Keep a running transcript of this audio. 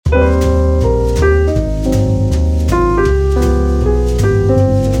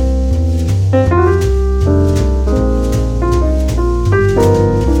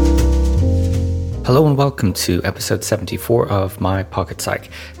welcome to episode 74 of My Pocket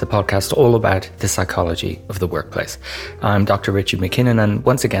Psych, the podcast all about the psychology of the workplace. I'm Dr. Richard McKinnon, and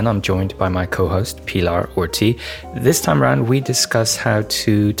once again, I'm joined by my co-host, Pilar Orti. This time around, we discuss how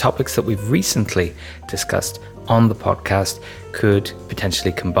two topics that we've recently discussed on the podcast could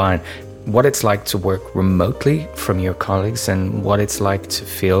potentially combine. What it's like to work remotely from your colleagues and what it's like to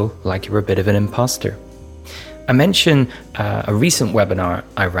feel like you're a bit of an imposter. I mentioned a recent webinar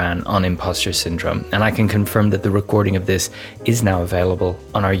I ran on imposter syndrome, and I can confirm that the recording of this is now available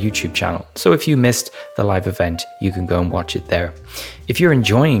on our YouTube channel. So if you missed the live event, you can go and watch it there. If you're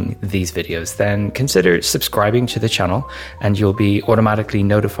enjoying these videos, then consider subscribing to the channel and you'll be automatically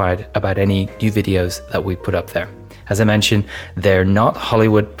notified about any new videos that we put up there. As I mentioned, they're not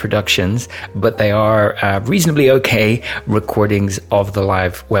Hollywood productions, but they are reasonably okay recordings of the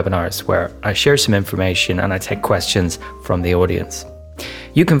live webinars where I share some information and I take questions from the audience.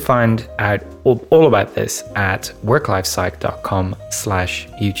 You can find out all about this at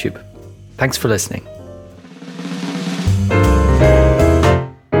worklifepsych.com/YouTube. Thanks for listening.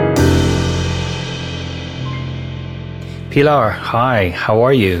 Pilar, hi, how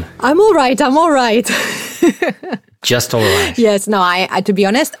are you? I'm all right. Just all right. Yes, no, I to be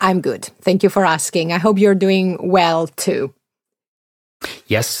honest, I'm good. Thank you for asking. I hope you're doing well too.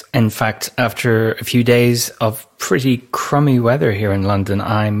 Yes, in fact, after a few days of pretty crummy weather here in London,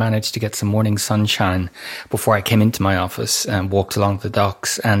 I managed to get some morning sunshine before I came into my office and walked along the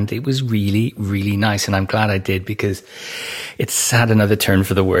docks, and it was really, really nice, and I'm glad I did because it's had another turn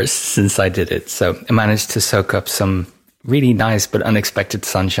for the worse since I did it. So I managed to soak up some really nice but unexpected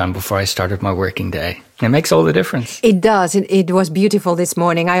sunshine before I started my working day. It makes all the difference. It does. It was beautiful this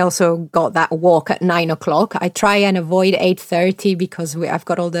morning. I also got that walk at 9 o'clock. I try and avoid 8:30 because I've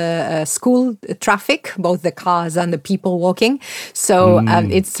got all the school traffic, both the cars and the people walking. So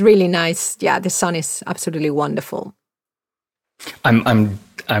it's really nice. Yeah, the sun is absolutely wonderful. I'm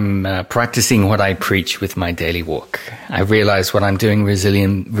practicing what I preach with my daily walk. I realize when I'm doing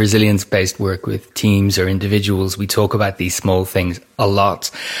resilience-based work with teams or individuals, we talk about these small things a lot.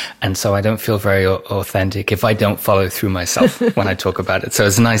 And so I don't feel very authentic if I don't follow through myself when I talk about it. So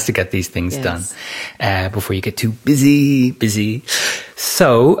it's nice to get these things done before you get too busy.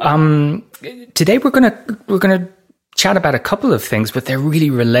 So today we're gonna chat about a couple of things, but they're really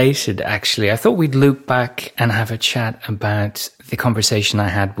related, actually. I thought we'd loop back and have a chat about the conversation I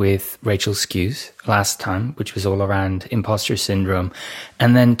had with Rachel Skews last time, which was all around imposter syndrome,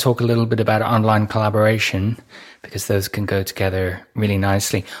 and then talk a little bit about online collaboration, because those can go together really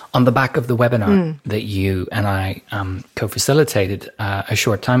nicely on the back of the webinar that you and I co-facilitated a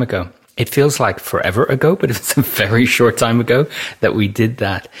short time ago. It feels like forever ago, but it's a very short time ago that we did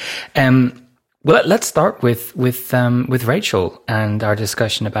that. Well, let's start with Rachel and our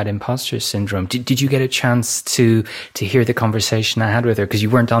discussion about imposter syndrome. Did you get a chance to hear the conversation I had with her? Because you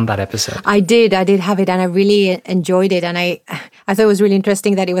weren't on that episode. I did have it, and I really enjoyed it. And I thought it was really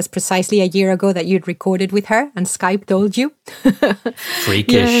interesting that it was precisely a year ago that you'd recorded with her, and Skype told you.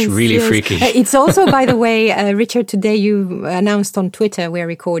 Freakish, yes. Freakish. It's also, by the way, Richard, today you announced on Twitter, we're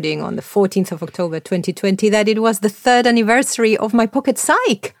recording on the 14th of October, 2020, that it was the 3rd anniversary of My Pocket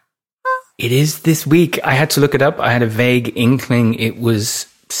Psych. It is this week. I had to look it up. I had a vague inkling it was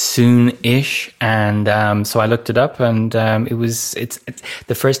soon-ish, and so I looked it up, and it's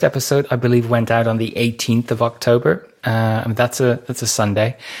the first episode, I believe, went out on the 18th of October. That's a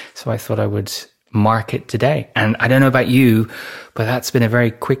Sunday, so I thought I would mark it today. And I don't know about you, but that's been a very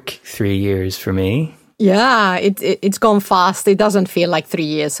quick 3 years for me. Yeah, it's gone fast. It doesn't feel like 3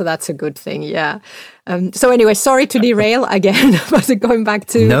 years, so that's a good thing. Yeah. So anyway, sorry to derail again, but going back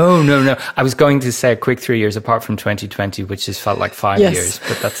to... No. I was going to say a quick 3 years apart from 2020, which just felt like 5 years,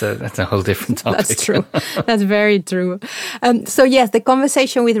 but that's a whole different topic. That's true. That's very true. So yes, the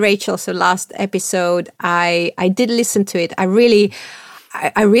conversation with Rachel. So last episode, I did listen to it. I really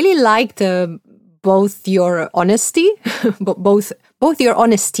liked both your honesty, both your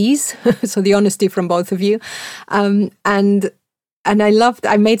honesties, so the honesty from both of you, and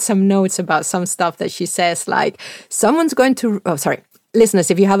I made some notes about some stuff that she says, like listeners,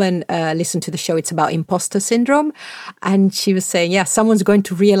 if you haven't listened to the show, it's about imposter syndrome, and she was saying, someone's going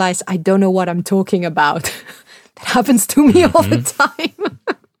to realize I don't know what I'm talking about. That happens to me all the time.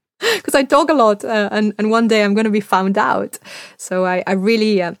 Because I talk a lot, and one day I'm going to be found out. So I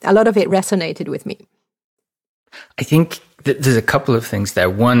really, a lot of it resonated with me. I think there's a couple of things there.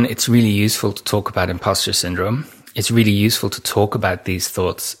 One, it's really useful to talk about imposter syndrome. It's really useful to talk about these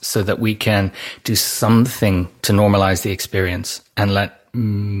thoughts so that we can do something to normalize the experience and let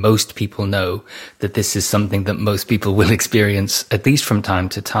most people know that this is something that most people will experience at least from time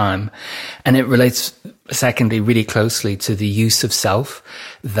to time. And it relates, secondly, really closely to the use of self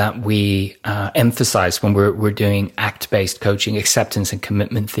that we emphasize when we're doing ACT-based coaching, acceptance and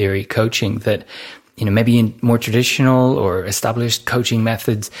commitment theory coaching, that, you know, maybe in more traditional or established coaching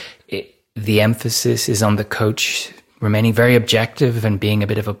methods, the emphasis is on the coach remaining very objective and being a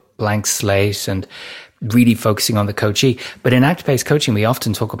bit of a blank slate and really focusing on the coachee. But in ACT-based coaching, we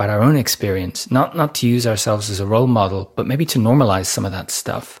often talk about our own experience, not to use ourselves as a role model, but maybe to normalize some of that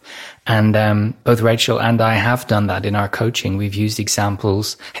stuff. And both Rachel and I have done that in our coaching. We've used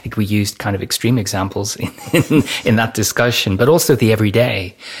examples. I think we used kind of extreme examples in that discussion, but also the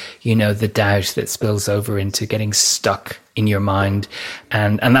everyday, you know, the doubt that spills over into getting stuck in your mind.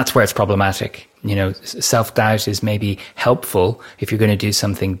 And that's where it's problematic. You know, self-doubt is maybe helpful if you're going to do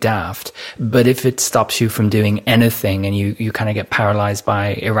something daft, but if it stops you from doing anything and you kind of get paralyzed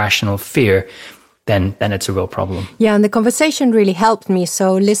by irrational fear, then it's a real problem. Yeah, and the conversation really helped me.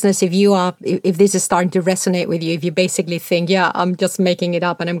 So listeners, if this is starting to resonate with you, if you basically think, yeah, I'm just making it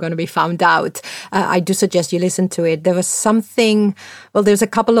up and I'm going to be found out, I do suggest you listen to it. There's a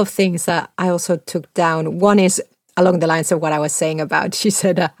couple of things that I also took down. One is along the lines of what I was saying about, she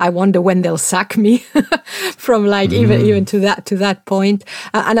said, I wonder when they'll sack me from like even to that point.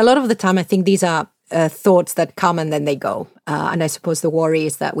 And a lot of the time, I think these are thoughts that come and then they go. And I suppose the worry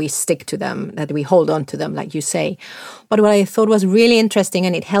is that we stick to them, that we hold on to them, like you say. But what I thought was really interesting,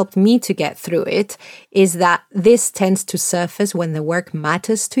 and it helped me to get through it, is that this tends to surface when the work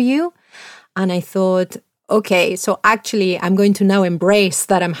matters to you. And I thought, okay, so actually I'm going to now embrace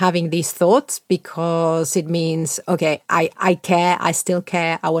that I'm having these thoughts, because it means, okay, I care, I still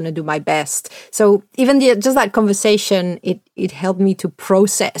care, I want to do my best. So even just that conversation, it helped me to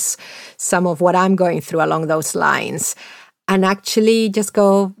process some of what I'm going through along those lines, and actually just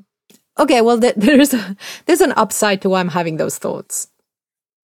go, okay, well, there's an upside to why I'm having those thoughts.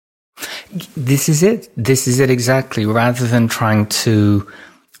 This is it exactly. Rather than trying to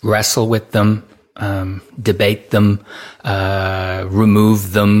wrestle with them, debate them,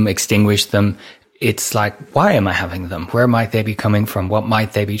 remove them, extinguish them, it's like, why am I having them? Where might they be coming from? What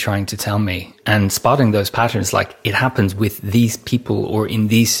might they be trying to tell me? And spotting those patterns, like it happens with these people or in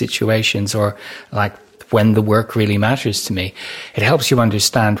these situations, or like when the work really matters to me, it helps you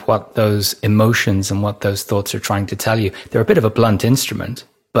understand what those emotions and what those thoughts are trying to tell you. They're a bit of a blunt instrument,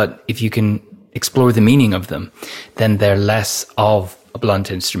 but if you can explore the meaning of them, then they're less of a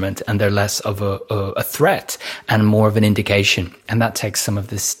blunt instrument and they're less of a threat and more of an indication. And that takes some of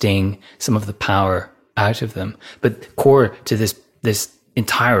the sting, some of the power out of them. But core to this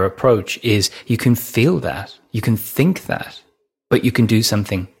entire approach is you can feel that, you can think that, but you can do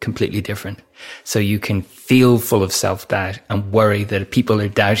something completely different. So you can feel full of self-doubt and worry that people are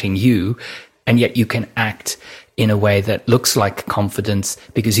doubting you, and yet you can act in a way that looks like confidence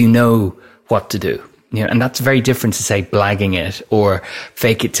because you know what to do. You know, and that's very different to say blagging it or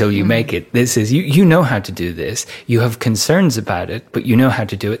fake it till you make it. This is, you know how to do this. You have concerns about it, but you know how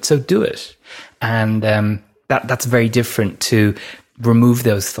to do it. So do it. And, that's very different to remove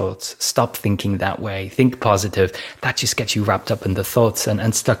those thoughts. Stop thinking that way. Think positive. That just gets you wrapped up in the thoughts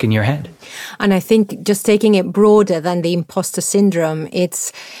and stuck in your head. And I think just taking it broader than the imposter syndrome,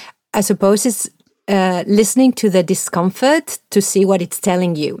 I suppose it's listening to the discomfort to see what it's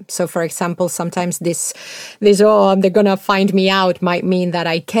telling you. So, for example, sometimes this they're gonna find me out might mean that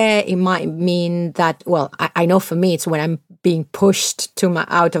I care. It might mean that, well, I know for me, it's when I'm being pushed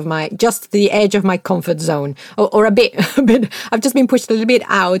out of just the edge of my comfort zone, or a bit. I've just been pushed a little bit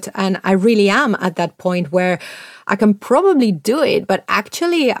out, and I really am at that point where I can probably do it, but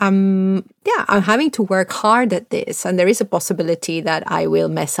actually, I'm having to work hard at this, and there is a possibility that I will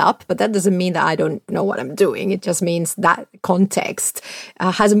mess up, but that doesn't mean that I don't know what I'm doing. It just means that context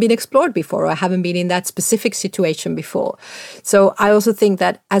hasn't been explored before, or I haven't been in that specific situation before. So I also think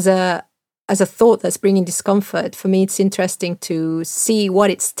that as a thought that's bringing discomfort, for me, it's interesting to see what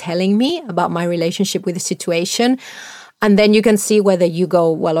it's telling me about my relationship with the situation. And then you can see whether you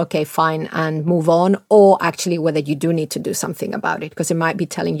go, well, okay, fine, and move on, or actually whether you do need to do something about it, because it might be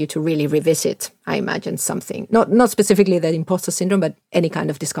telling you to really revisit, I imagine, something. Not specifically the imposter syndrome, but any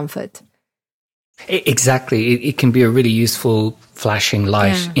kind of discomfort. Exactly. It can be a really useful flashing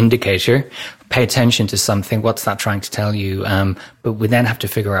light indicator. Pay attention to something. What's that trying to tell you? But we then have to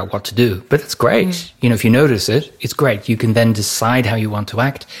figure out what to do. But it's great. You know, if you notice it, it's great. You can then decide how you want to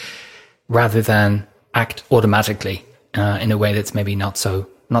act rather than act automatically in a way that's maybe not so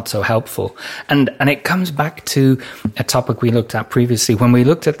not so helpful. And it comes back to a topic we looked at previously when we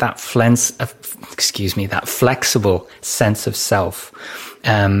looked at that that flexible sense of self,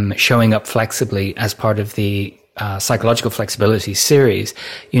 showing up flexibly as part of the psychological flexibility series,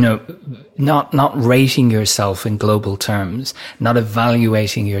 not rating yourself in global terms, not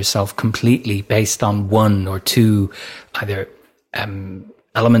evaluating yourself completely based on one or two either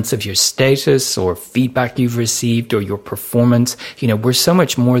elements of your status or feedback you've received or your performance. We're so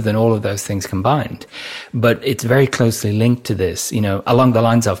much more than all of those things combined. But it's very closely linked to this, along the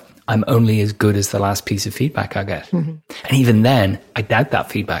lines of, I'm only as good as the last piece of feedback I get. Mm-hmm. And even then, I doubt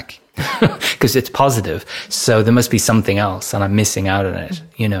that feedback because it's positive. So there must be something else and I'm missing out on it,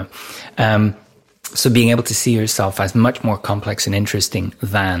 So being able to see yourself as much more complex and interesting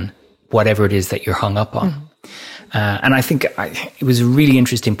than whatever it is that you're hung up on. Mm-hmm. And I think it was a really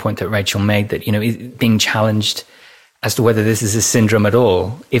interesting point that Rachel made that, being challenged as to whether this is a syndrome at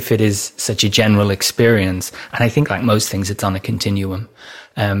all, if it is such a general experience. And I think like most things, it's on a continuum,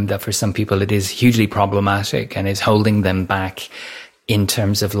 that for some people it is hugely problematic and is holding them back in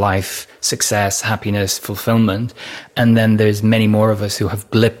terms of life, success, happiness, fulfillment. And then there's many more of us who have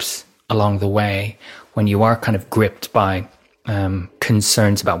blips along the way when you are kind of gripped by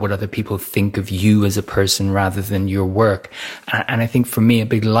concerns about what other people think of you as a person rather than your work. And I think for me, a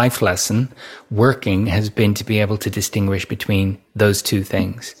big life lesson working has been to be able to distinguish between those two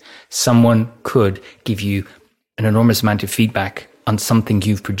things. Someone could give you an enormous amount of feedback on something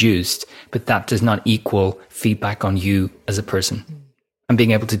you've produced, but that does not equal feedback on you as a person. And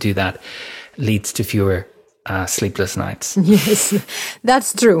being able to do that leads to fewer sleepless nights. Yes,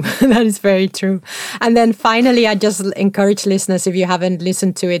 that's true. That is very true. And then finally, I just encourage listeners, if you haven't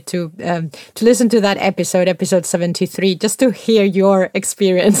listened to it, to listen to that episode 73, just to hear your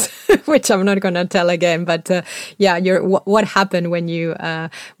experience, which I'm not going to tell again. But what happened when you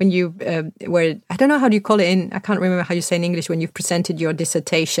were, I don't know how do you call it I can't remember how you say in English, when you've presented your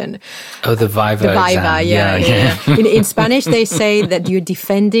dissertation. Oh, the Viva exam. Yeah. In Spanish, they say that you're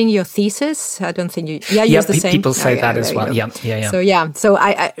defending your thesis. I don't think you. Yeah. People say that as well. Yeah. So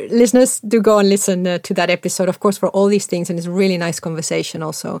I listeners, do go and listen to that episode, of course, for all these things. And it's a really nice conversation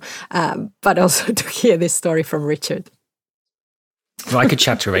also, but also to hear this story from Richard. Well, I could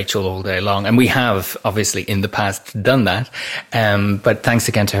chat to Rachel all day long, and we have obviously in the past done that. But thanks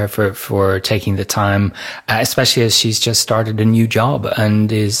again to her for taking the time, especially as she's just started a new job and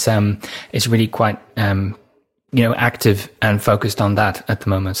is really quite, active and focused on that at the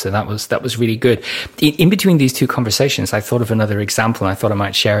moment. So that was really good. In between these two conversations, I thought of another example and I thought I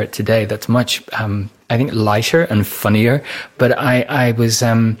might share it today. That's much, I think, lighter and funnier. But I was,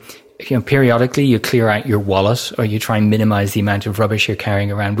 periodically you clear out your wallet or you try and minimize the amount of rubbish you're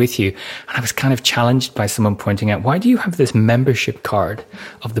carrying around with you. And I was kind of challenged by someone pointing out, why do you have this membership card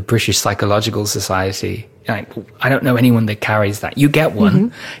of the British Psychological Society? I don't know anyone that carries that. You get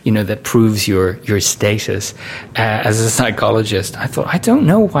one, that proves your status as a psychologist. I thought, I don't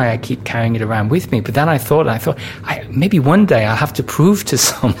know why I keep carrying it around with me. But then I thought, maybe one day I'll have to prove to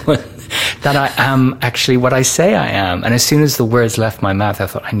someone that I am actually what I say I am. And as soon as the words left my mouth, I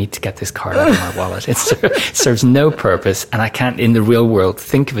thought, I need to get this card out of my wallet. It serves no purpose. And I can't, in the real world,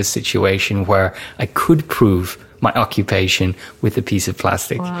 think of a situation where I could prove my occupation with a piece of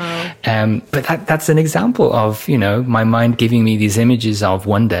plastic. Wow. But that's an example of, my mind giving me these images of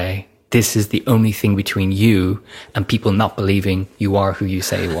one day, this is the only thing between you and people not believing you are who you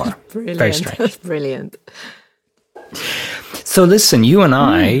say you are. Brilliant. Very strange. That's brilliant. So listen, you and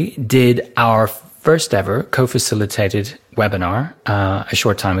I did our first ever co-facilitated webinar a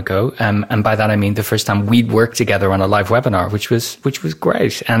short time ago, and by that I mean the first time we'd worked together on a live webinar, which was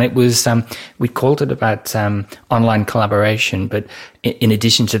great. And it was we called it about online collaboration, but in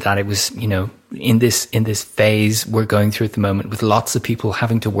addition to that, it was in this phase we're going through at the moment with lots of people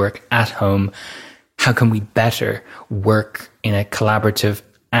having to work at home. How can we better work in a collaborative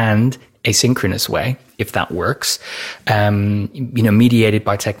and asynchronous way, if that works, mediated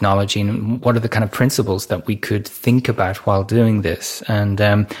by technology, and what are the kind of principles that we could think about while doing this? And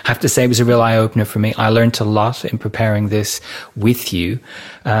I have to say, it was a real eye-opener for me. I learned a lot in preparing this with you.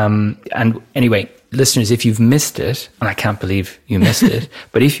 And anyway, listeners, if you've missed it, and I can't believe you missed it,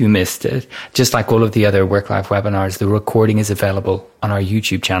 but if you missed it, just like all of the other Work Life webinars, the recording is available on our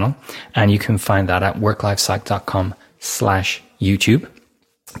YouTube channel, and you can find that at worklifepsych.com/YouTube.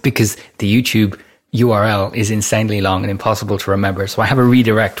 Because the YouTube URL is insanely long and impossible to remember. So I have a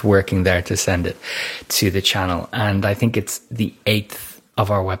redirect working there to send it to the channel. And I think it's the 8th of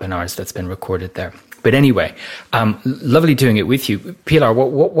our webinars that's been recorded there. But anyway, lovely doing it with you. Pilar,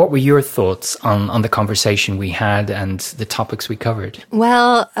 what were your thoughts on the conversation we had and the topics we covered?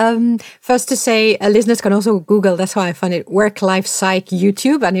 Well, first to say, listeners can also Google, that's how I found it, Work Life Psych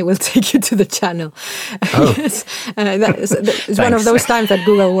YouTube, and it will take you to the channel. Oh. Yes, it's one of those times that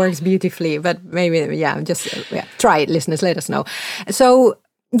Google works beautifully, but maybe, try it, listeners, let us know. So,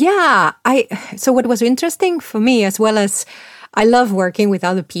 so what was interesting for me, as well as I love working with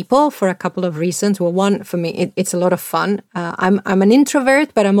other people for a couple of reasons. Well, one, for me, it's a lot of fun. I'm an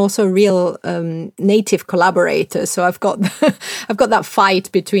introvert, but I'm also a real native collaborator. So I've got that fight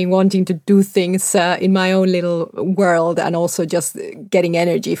between wanting to do things in my own little world and also just getting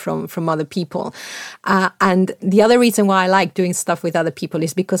energy from other people. And the other reason why I like doing stuff with other people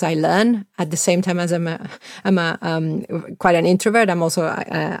is because I learn at the same time as I'm quite an introvert. I'm also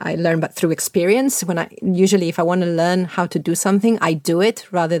I learn, but through experience. Usually if I want to learn how to do something, I do it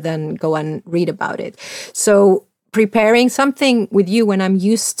rather than go and read about it. So preparing something with you when I'm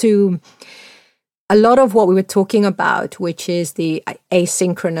used to a lot of what we were talking about, which is the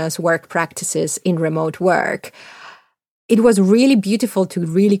asynchronous work practices in remote work, it was really beautiful to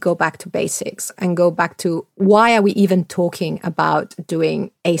really go back to basics and go back to why are we even talking about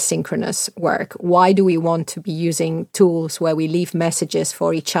doing asynchronous work? Why do we want to be using tools where we leave messages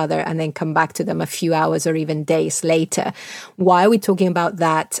for each other and then come back to them a few hours or even days later? Why are we talking about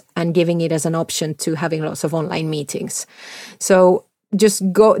that and giving it as an option to having lots of online meetings? So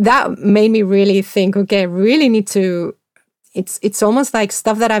that made me really think, okay, I really need to, it's almost like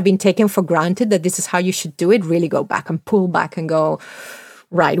stuff that I've been taking for granted that this is how you should do it, really go back and pull back and go,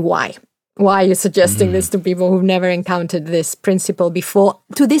 right, why? Why are you suggesting this to people who've never encountered this principle before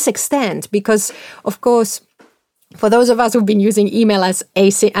to this extent? Because, of course, for those of us who've been using email as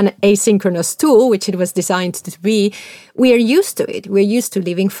an asynchronous tool, which it was designed to be, we are used to it. We're used to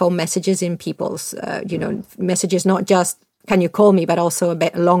leaving phone messages in people's, messages, not just can you call me, but also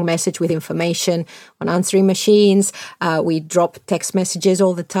a long message with information on answering machines. We drop text messages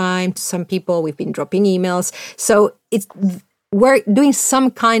all the time to some people. We've been dropping emails. So we're doing some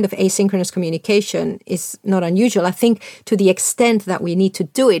kind of asynchronous communication is not unusual. I think to the extent that we need to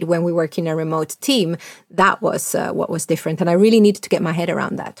do it when we work in a remote team, that was what was different. And I really needed to get my head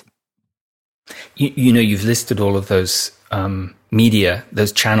around that. You've listed all of those media,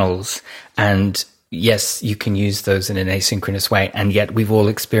 those channels, and yes, you can use those in an asynchronous way. And yet we've all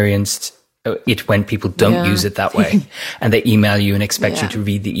experienced it when people don't use it that way. And they email you and expect you to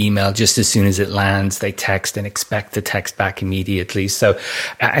read the email just as soon as it lands. They text and expect the text back immediately. So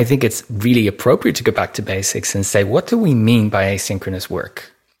I think it's really appropriate to go back to basics and say, what do we mean by asynchronous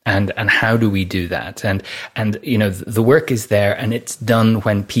work? And how do we do that? And the work is there and it's done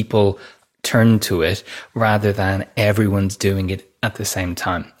when people turn to it rather than everyone's doing it at the same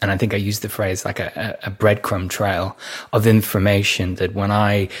time. And I think I used the phrase like a breadcrumb trail of information that when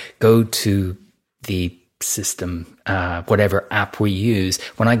I go to the system, whatever app we use,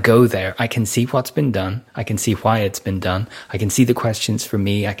 when I go there, I can see what's been done. I can see why it's been done. I can see the questions for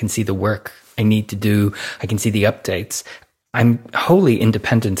me. I can see the work I need to do. I can see the updates. I'm wholly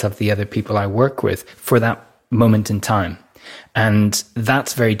independent of the other people I work with for that moment in time. And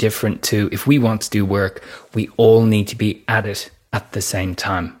that's very different to if we want to do work, we all need to be at it at the same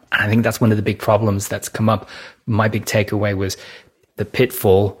time. And I think that's one of the big problems that's come up. My big takeaway was the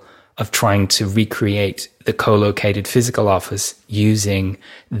pitfall of trying to recreate the co-located physical office using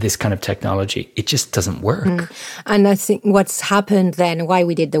this kind of technology. It just doesn't work. And I think what's happened then, why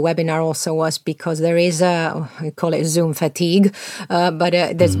we did the webinar also was because there is we call it Zoom fatigue, but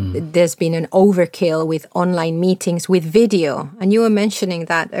there's been an overkill with online meetings with video. And you were mentioning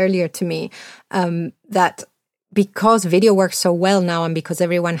that earlier to me, that because video works so well now and because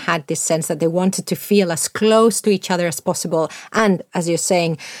everyone had this sense that they wanted to feel as close to each other as possible. And as you're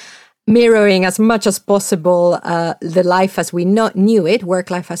saying, mirroring as much as possible the life as we knew it, work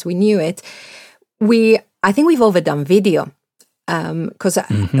life as we knew it. I think we've overdone video because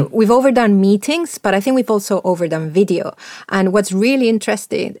we've overdone meetings, but I think we've also overdone video. And what's really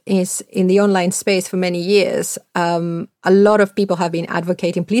interesting is in the online space for many years, a lot of people have been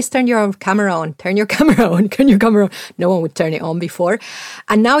advocating, please turn your camera on, turn your camera on, turn your camera on. No one would turn it on before.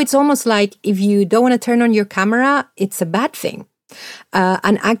 And now it's almost like if you don't want to turn on your camera, it's a bad thing.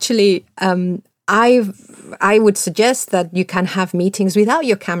 And actually, I would suggest that you can have meetings without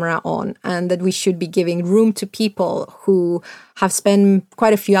your camera on and that we should be giving room to people who have spent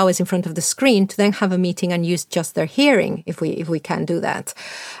quite a few hours in front of the screen to then have a meeting and use just their hearing if we can do that.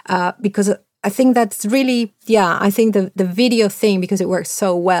 Because I think that's really, I think the video thing, because it works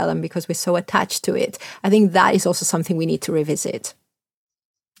so well and because we're so attached to it, I think that is also something we need to revisit.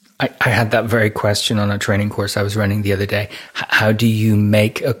 I had that very question on a training course I was running the other day. How do you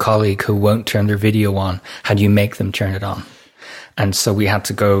make a colleague who won't turn their video on? How do you make them turn it on? And so we had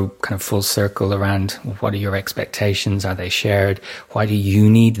to go kind of full circle around, what are your expectations? Are they shared? Why do you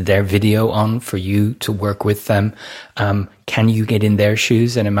need their video on for you to work with them? Can you get in their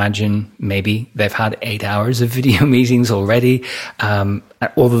shoes and imagine maybe they've had 8 hours of video meetings already? All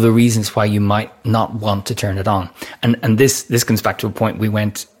of the reasons why you might not want to turn it on. And this comes back to a point we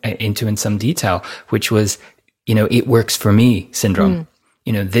went into in some detail, which was, it works for me syndrome.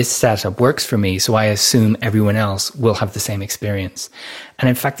 This setup works for me, so I assume everyone else will have the same experience. And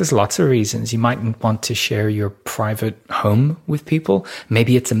in fact, there's lots of reasons. You might want to share your private home with people.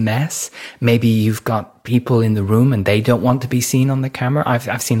 Maybe it's a mess. Maybe you've got people in the room and they don't want to be seen on the camera.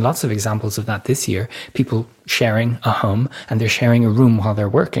 I've seen lots of examples of that this year. People sharing a home and they're sharing a room while they're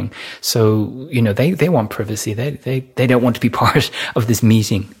working. So, they want privacy. They don't want to be part of this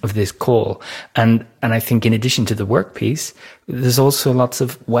meeting, of this call. And I think in addition to the work piece, there's also lots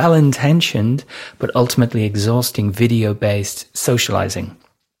of well-intentioned, but ultimately exhausting video-based socializing,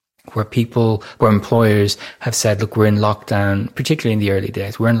 where employers have said, look, we're in lockdown, particularly in the early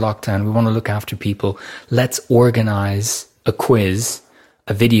days, we're in lockdown, we want to look after people. Let's organize a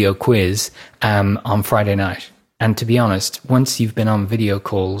video quiz, on Friday night. And to be honest, once you've been on video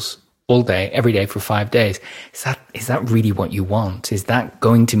calls all day, every day for 5 days, is that really what you want? Is that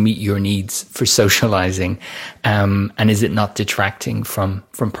going to meet your needs for socializing? And is it not detracting from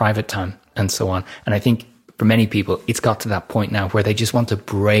private time and so on? And I think for many people, it's got to that point now where they just want to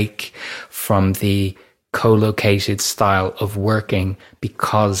break from the co-located style of working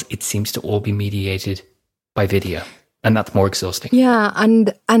because it seems to all be mediated by video. And that's more exhausting. Yeah,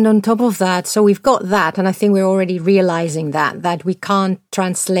 and on top of that, so we've got that, and I think we're already realizing that we can't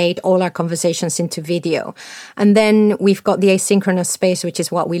translate all our conversations into video. And then we've got the asynchronous space, which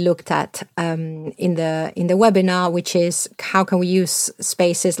is what we looked at in the webinar, which is how can we use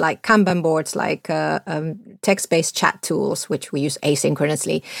spaces like Kanban boards, like text-based chat tools, which we use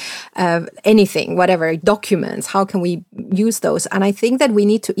asynchronously, anything, whatever, documents, how can we use those? And I think that we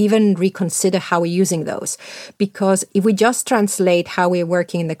need to even reconsider how we're using those, because if we just translate how we're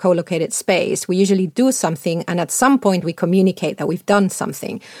working in the co-located space, we usually do something and at some point we communicate that we've done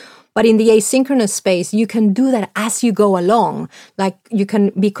something. But in the asynchronous space, you can do that as you go along. Like you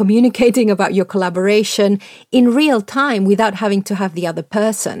can be communicating about your collaboration in real time without having to have the other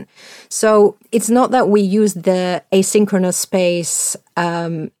person. So it's not that we use the asynchronous space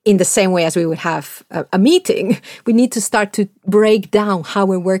in the same way as we would have a meeting. We need to start to break down how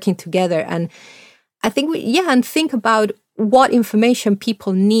we're working together. And I think and think about what information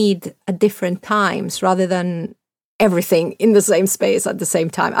people need at different times rather than everything in the same space at the same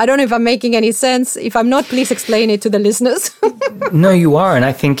time. I don't know if I'm making any sense. If I'm not, please explain it to the listeners. No, you are. And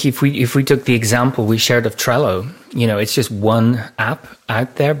I think if we took the example we shared of Trello, it's just one app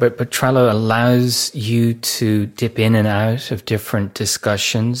out there, but Trello allows you to dip in and out of different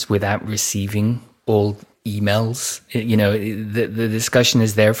discussions without receiving all emails. The discussion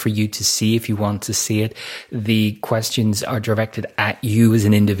is there for you to see if you want to see it. The questions are directed at you as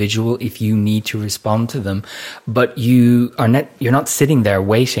an individual if you need to respond to them, but you're not sitting there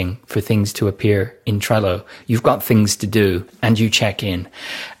waiting for things to appear in Trello. You've got things to do and you check in,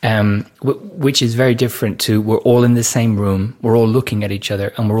 which is very different to we're all in the same room, we're all looking at each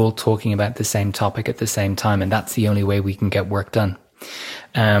other and we're all talking about the same topic at the same time, and that's the only way we can get work done.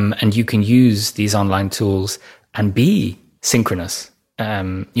 And you can use these online tools and be synchronous.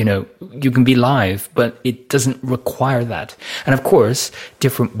 You can be live, but it doesn't require that. And of course,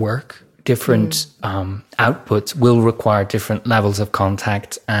 different work, different outputs will require different levels of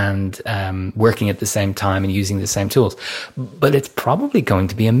contact and working at the same time and using the same tools. But it's probably going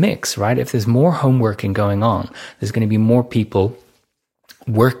to be a mix, right? If there's more homeworking going on, there's going to be more people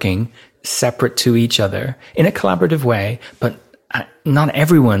working separate to each other in a collaborative way, but not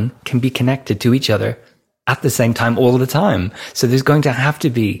everyone can be connected to each other at the same time all the time. So there's going to have to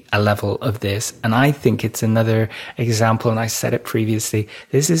be a level of this. And I think it's another example, and I said it previously,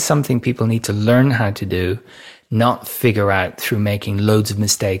 this is something people need to learn how to do, not figure out through making loads of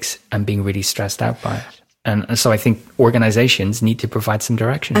mistakes and being really stressed out by it. And so I think organizations need to provide some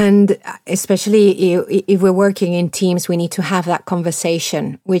direction. And especially if we're working in teams, we need to have that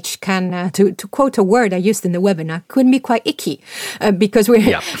conversation, which can, to quote a word I used in the webinar, could be quite icky because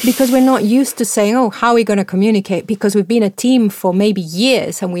we're not used to saying, oh, how are we going to communicate? Because we've been a team for maybe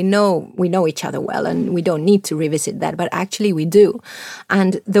years and we know each other well and we don't need to revisit that, but actually we do.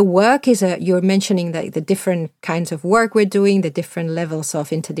 And the work is, you're mentioning the different kinds of work we're doing, the different levels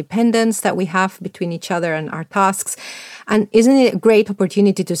of interdependence that we have between each other. other and our tasks. And isn't it a great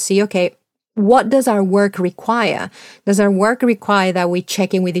opportunity to see, okay, what does our work require? Does our work require that we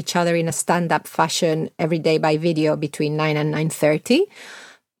check in with each other in a stand-up fashion every day by video between 9 and 9:30?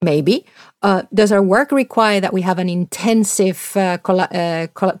 Maybe. Does our work require that we have an intensive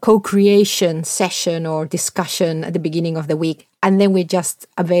co-creation session or discussion at the beginning of the week, and then we're just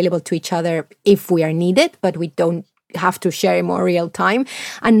available to each other if we are needed, but we don't have to share in more real time?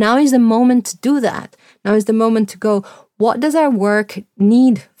 And now is the moment to do that. Now is the moment to go, what does our work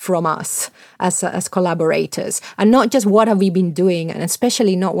need from us as collaborators? And not just what have we been doing, and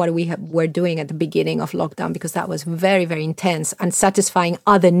especially not what we were doing at the beginning of lockdown, because that was very, very intense, and satisfying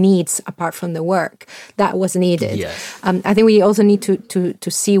other needs apart from the work that was needed. Yes. I think we also need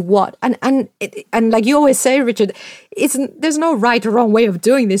to see what, and like you always say, Richard, there's no right or wrong way of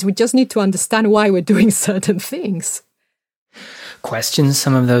doing this. We just need to understand why we're doing certain things. Question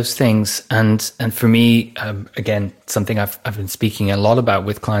some of those things, and for me, again, something I've been speaking a lot about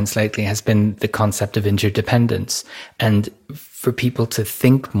with clients lately has been the concept of interdependence, and for people to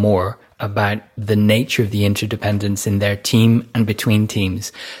think more about the nature of the interdependence in their team and between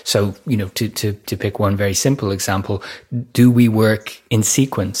teams. So, to pick one very simple example, do we work in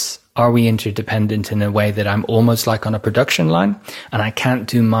sequence? Are we interdependent in a way that I'm almost like on a production line and I can't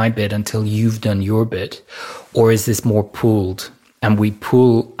do my bit until you've done your bit? Or is this more pooled? And we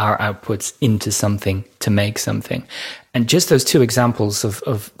pool our outputs into something to make something. And just those two examples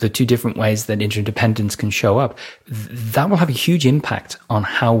of the two different ways that interdependence can show up, that will have a huge impact on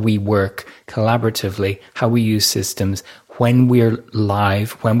how we work collaboratively, how we use systems, when we're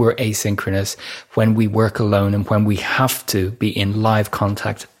live, when we're asynchronous, when we work alone, and when we have to be in live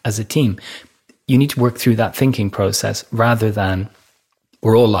contact as a team. You need to work through that thinking process rather than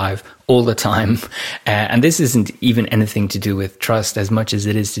we're all live all the time. And this isn't even anything to do with trust as much as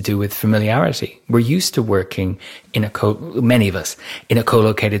it is to do with familiarity. We're used to working many of us, in a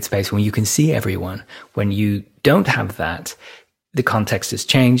co-located space when you can see everyone. When you don't have that, the context has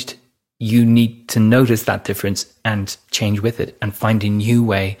changed. You need to notice that difference and change with it and find a new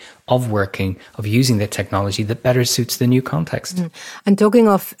way of working, of using the technology that better suits the new context. And talking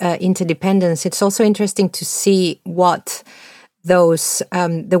of interdependence, it's also interesting to see what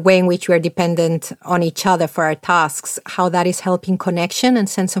the way in which we are dependent on each other for our tasks, how that is helping connection and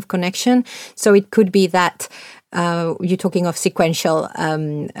sense of connection. So it could be that you're talking of sequential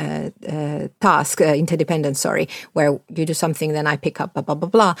task, interdependence, where you do something, then I pick up, blah, blah, blah,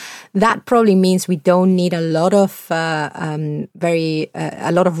 blah. That probably means we don't need a lot of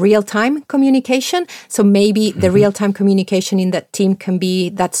real-time communication. So maybe the real-time communication in that team can be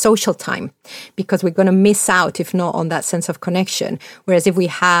that social time, because we're going to miss out, if not on that sense of connection. Whereas if we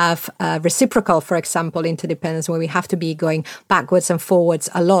have reciprocal, for example, interdependence, where we have to be going backwards and forwards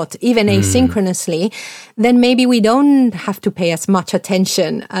a lot, even asynchronously, then maybe we don't have to pay as much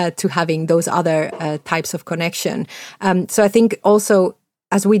attention to having those other types of connection. So I think also,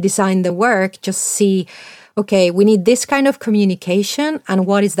 as we design the work, just see, okay, we need this kind of communication, and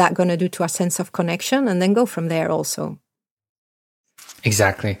what is that going to do to our sense of connection, and then go from there also.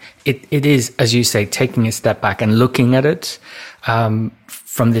 Exactly. It is, as you say, taking a step back and looking at it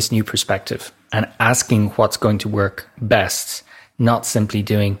from this new perspective and asking what's going to work best, not simply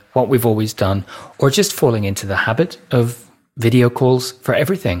doing what we've always done or just falling into the habit of video calls for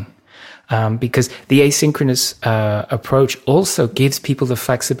everything. Because the asynchronous approach also gives people the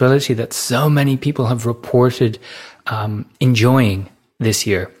flexibility that so many people have reported enjoying this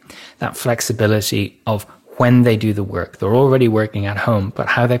year. That flexibility of when they do the work. They're already working at home, but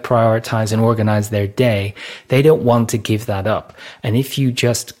how they prioritize and organize their day, they don't want to give that up. And if you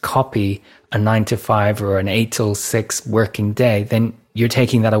just copy a 9 to 5 or an 8 till 6 working day, then you're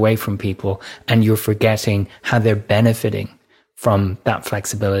taking that away from people and you're forgetting how they're benefiting from that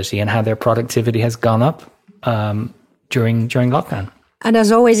flexibility and how their productivity has gone up during lockdown. And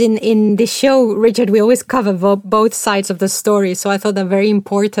as always in this show, Richard, we always cover both sides of the story. So I thought a very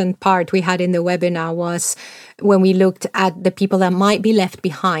important part we had in the webinar was when we looked at the people that might be left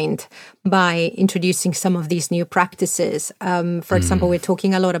behind by introducing some of these new practices. For example, we're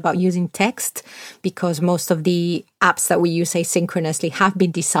talking a lot about using text, because most of the apps that we use asynchronously have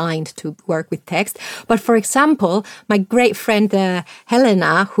been designed to work with text. But for example, my great friend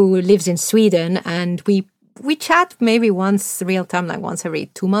Helena, who lives in Sweden, and we chat maybe once real time, like once every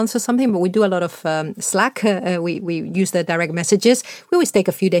 2 months or something, but we do a lot of Slack. We use the direct messages. We always take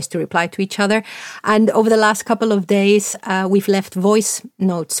a few days to reply to each other. And over the last couple of days, we've left voice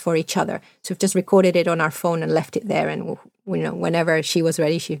notes for each other. So we've just recorded it on our phone and left it there. And whenever she was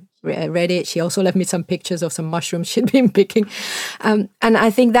ready, she read it. She also left me some pictures of some mushrooms she'd been picking. And I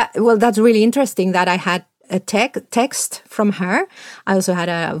think that's really interesting that I had a text from her. I also had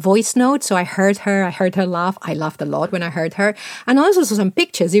a voice note, so I heard her laugh. I laughed a lot when I heard her. And I also saw some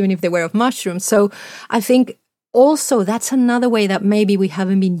pictures, even if they were of mushrooms. So I think also that's another way that maybe we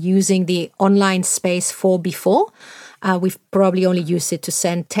haven't been using the online space for before. We've probably only used it to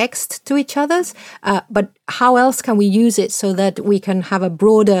send text to each other's. But how else can we use it so that we can have a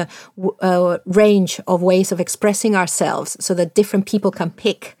broader range of ways of expressing ourselves so that different people can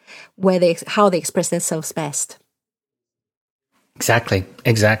pick how they express themselves best? Exactly.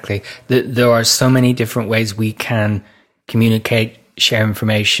 There are so many different ways we can communicate, share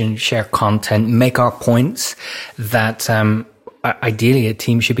information, share content, make our points that ideally a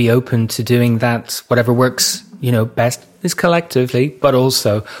team should be open to doing that. Whatever works, best is collectively, but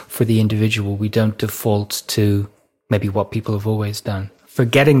also for the individual. We don't default to maybe what people have always done.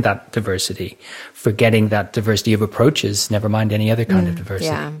 Forgetting that diversity of approaches, never mind any other kind of diversity.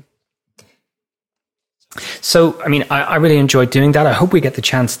 Yeah. So, I really enjoyed doing that. I hope we get the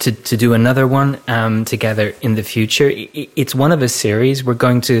chance to do another one together in the future. It's one of a series. We're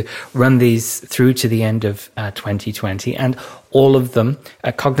going to run these through to the end of 2020, and all of them,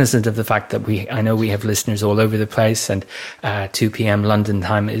 cognizant of the fact that I know we have listeners all over the place, and 2 p.m. London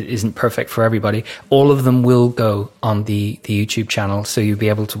time isn't perfect for everybody. All of them will go on the YouTube channel, so you'll be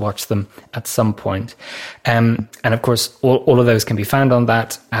able to watch them at some point. And of course, all of those can be found on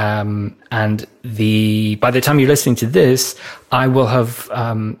that. And by the time you're listening to this, I will have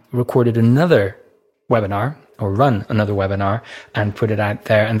recorded another webinar, or run another webinar and put it out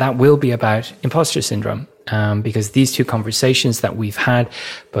there, and that will be about imposter syndrome. Because these two conversations that we've had,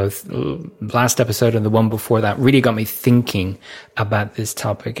 both last episode and the one before that, really got me thinking about this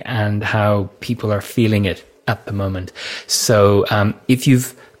topic and how people are feeling it at the moment. So if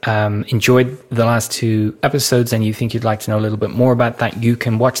you've enjoyed the last two episodes and you think you'd like to know a little bit more about that, you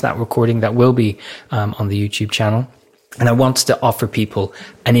can watch that recording that will be on the YouTube channel. And I want to offer people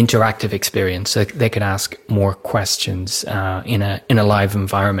an interactive experience so they can ask more questions in a live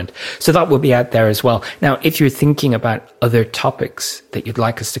environment. So that will be out there as well. Now, if you're thinking about other topics that you'd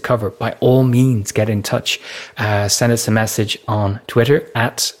like us to cover, by all means, get in touch. Send us a message on Twitter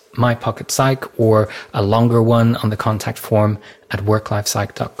at MyPocketPsych, or a longer one on the contact form at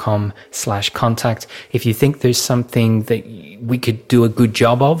worklifepsych.com/contact. If you think there's something that we could do a good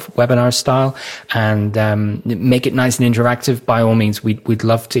job of, webinar style, and make it nice and interactive, by all means, we'd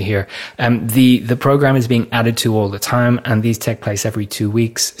love to hear. The program is being added to all the time, and these take place every 2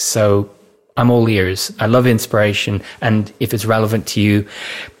 weeks. So I'm all ears. I love inspiration, and if it's relevant to you,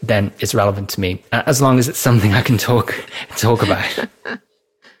 then it's relevant to me. As long as it's something I can talk about.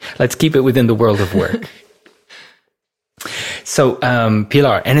 Let's keep it within the world of work. So,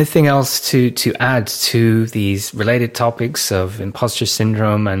 Pilar, anything else to add to these related topics of imposter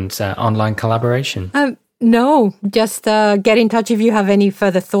syndrome and online collaboration? No, just get in touch if you have any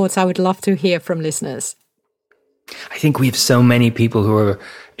further thoughts. I would love to hear from listeners. I think we have so many people who are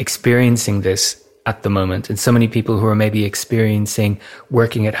experiencing this at the moment, and so many people who are maybe experiencing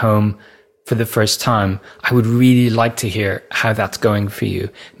working at home for the first time. I would really like to hear how that's going for you.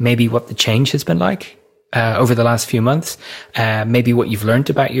 Maybe what the change has been like over the last few months. Maybe what you've learned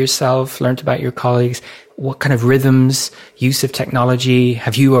about yourself, learned about your colleagues. What kind of rhythms, use of technology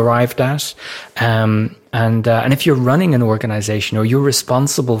have you arrived at? And if you're running an organization or you're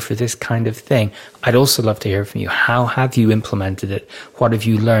responsible for this kind of thing, I'd also love to hear from you. How have you implemented it? What have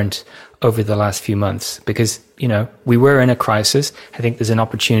you learned over the last few months? Because, we were in a crisis. I think there's an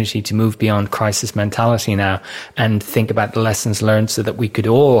opportunity to move beyond crisis mentality now and think about the lessons learned so that we could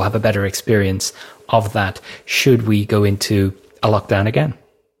all have a better experience of that should we go into a lockdown again.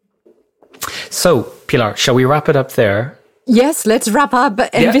 So, Pilar, shall we wrap it up there? Yes, let's wrap up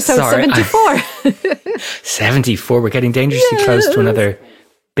episode 74. 74. We're getting dangerously close to another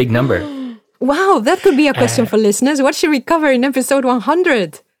big number. Wow, that could be a question for listeners. What should we cover in episode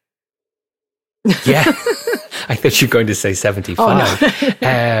 100? Yeah, I thought you were going to say 75. Oh,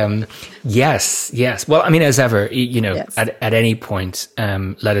 no. Yes. Well, as ever, yes. at any point,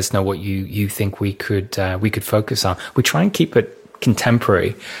 let us know what you think we could focus on. We try and keep it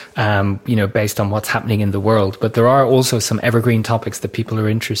contemporary, based on what's happening in the world. But there are also some evergreen topics that people are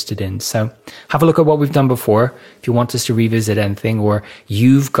interested in. So have a look at what we've done before. If you want us to revisit anything, or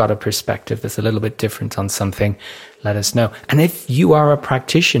you've got a perspective that's a little bit different on something, let us know. And if you are a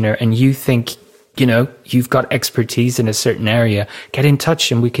practitioner and you think, you've got expertise in a certain area, get in touch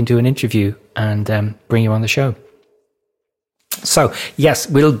and we can do an interview and bring you on the show. So, yes,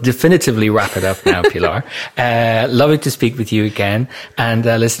 we'll definitively wrap it up now, Pilar. Lovely to speak with you again. And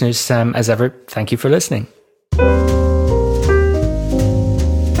listeners, as ever, thank you for listening.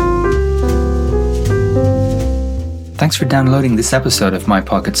 Thanks for downloading this episode of My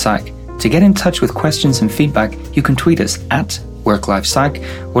Pocket Psych. To get in touch with questions and feedback, you can tweet us at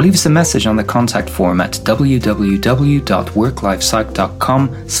WorkLifePsych or leave us a message on the contact form at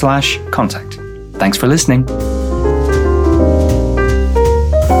www.worklifepsych.com/contact. Thanks for listening.